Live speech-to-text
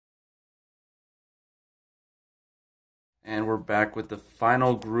And we're back with the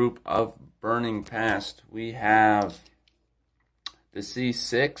final group of burning past. We have the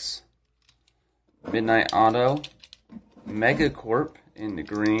C6, Midnight Auto, Megacorp in the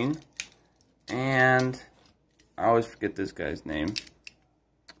green, and I always forget this guy's name.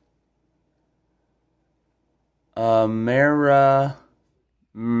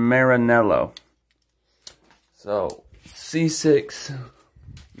 Maranello. So, C6,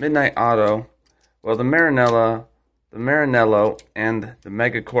 Midnight Auto. Well, the Maranello and the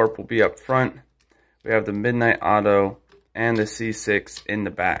Megacorp will be up front. We have the Midnight Auto and the C6 in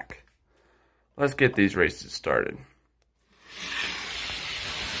the back. Let's get these races started.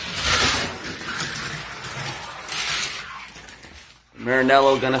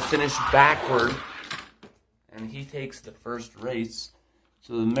 Maranello gonna finish backward, and he takes the first race.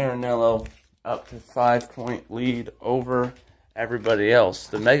 So the Maranello up to 5-point lead over everybody else.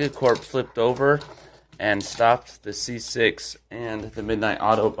 The Megacorp flipped over and stopped the C6 and the Midnight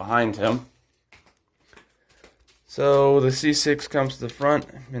Auto behind him. So the C6 comes to the front,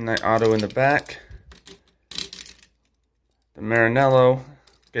 Midnight Auto in the back. The Maranello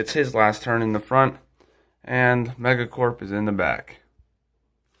gets his last turn in the front, and Megacorp is in the back.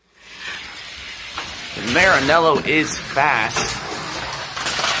 The Maranello is fast.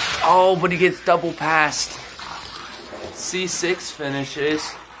 Oh, but he gets double passed. C6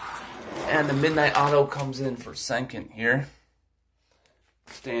 finishes, and the Midnight Auto comes in for second here,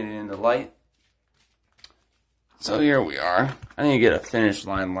 standing in the light. So here we are. I need to get a finish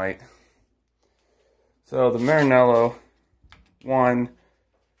line light. So the Maranello won.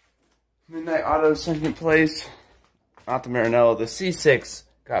 Midnight Auto second place. Not the Maranello. The C6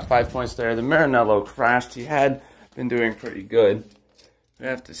 got 5 points there. The Maranello crashed. He had been doing pretty good. We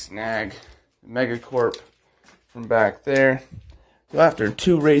have to snag the Megacorp from back there. So after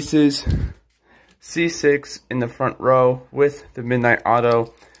 2 races, C6 in the front row with the Midnight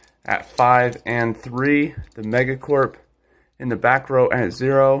Auto at 5 and 3. The Megacorp in the back row at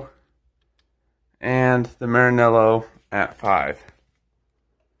 0. And the Maranello at 5.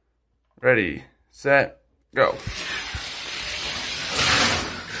 Ready, set, go.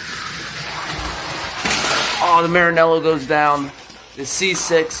 Oh, the Maranello goes down. The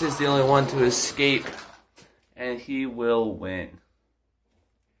C6 is the only one to escape, and he will win.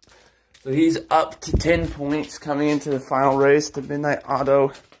 So he's up to 10 points coming into the final race. The Midnight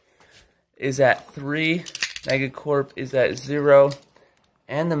Auto is at 3, Megacorp is at 0,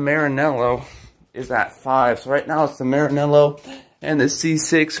 and the Maranello is at 5. So right now it's the Maranello and the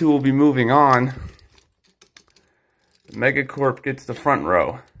C6 who will be moving on. The Megacorp gets the front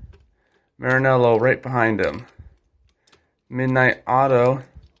row. Maranello right behind him. Midnight Auto,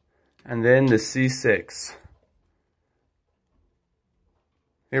 and then the C6.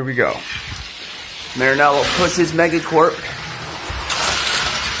 Here we go. Maranello pushes Megacorp.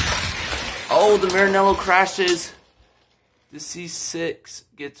 Oh, the Maranello crashes. The C6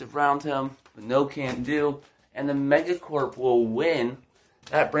 gets around him, but no can do. And the Megacorp will win.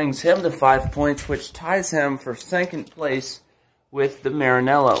 That brings him to 5 points, which ties him for second place with the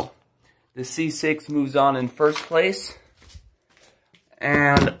Maranello. The C6 moves on in first place.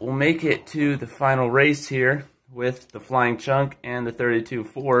 And we'll make it to the final race here with the Flying Chunk and the 32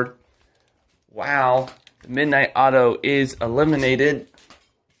 Ford. Wow, the Midnight Auto is eliminated.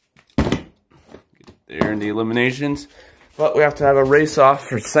 Get there in the eliminations. But we have to have a race off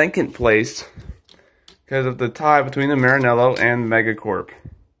for second place because of the tie between the Maranello and Megacorp.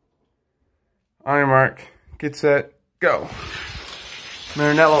 On your mark, get set, go.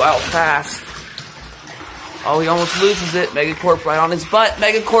 Maranello out fast. Oh, he almost loses it. Megacorp right on his butt.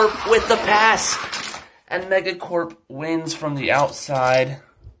 Megacorp with the pass. And Megacorp wins from the outside.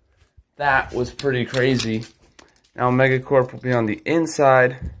 That was pretty crazy. Now Megacorp will be on the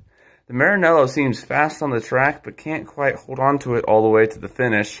inside. The Maranello seems fast on the track, but can't quite hold on to it all the way to the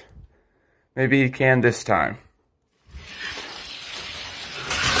finish. Maybe he can this time.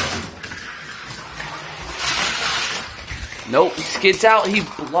 Nope, he skids out. He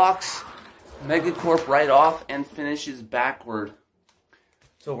blocks Megacorp right off and finishes backward.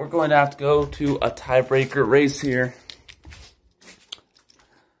 So we're going to have to go to a tiebreaker race here.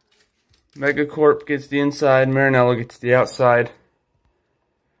 Megacorp gets the inside, Maranello gets the outside.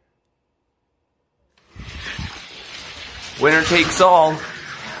 Winner takes all.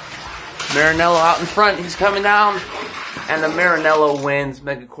 Maranello out in front, he's coming down. And the Maranello wins.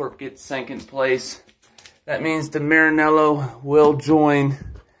 Megacorp gets second place. That means the Maranello will join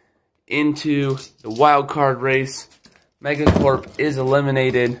into the wild card race. Megacorp is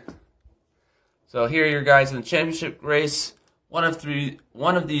eliminated. So here are your guys in the championship race. One of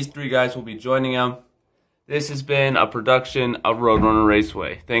these three guys will be joining him. This has been a production of Roadrunner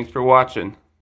Raceway. Thanks for watching.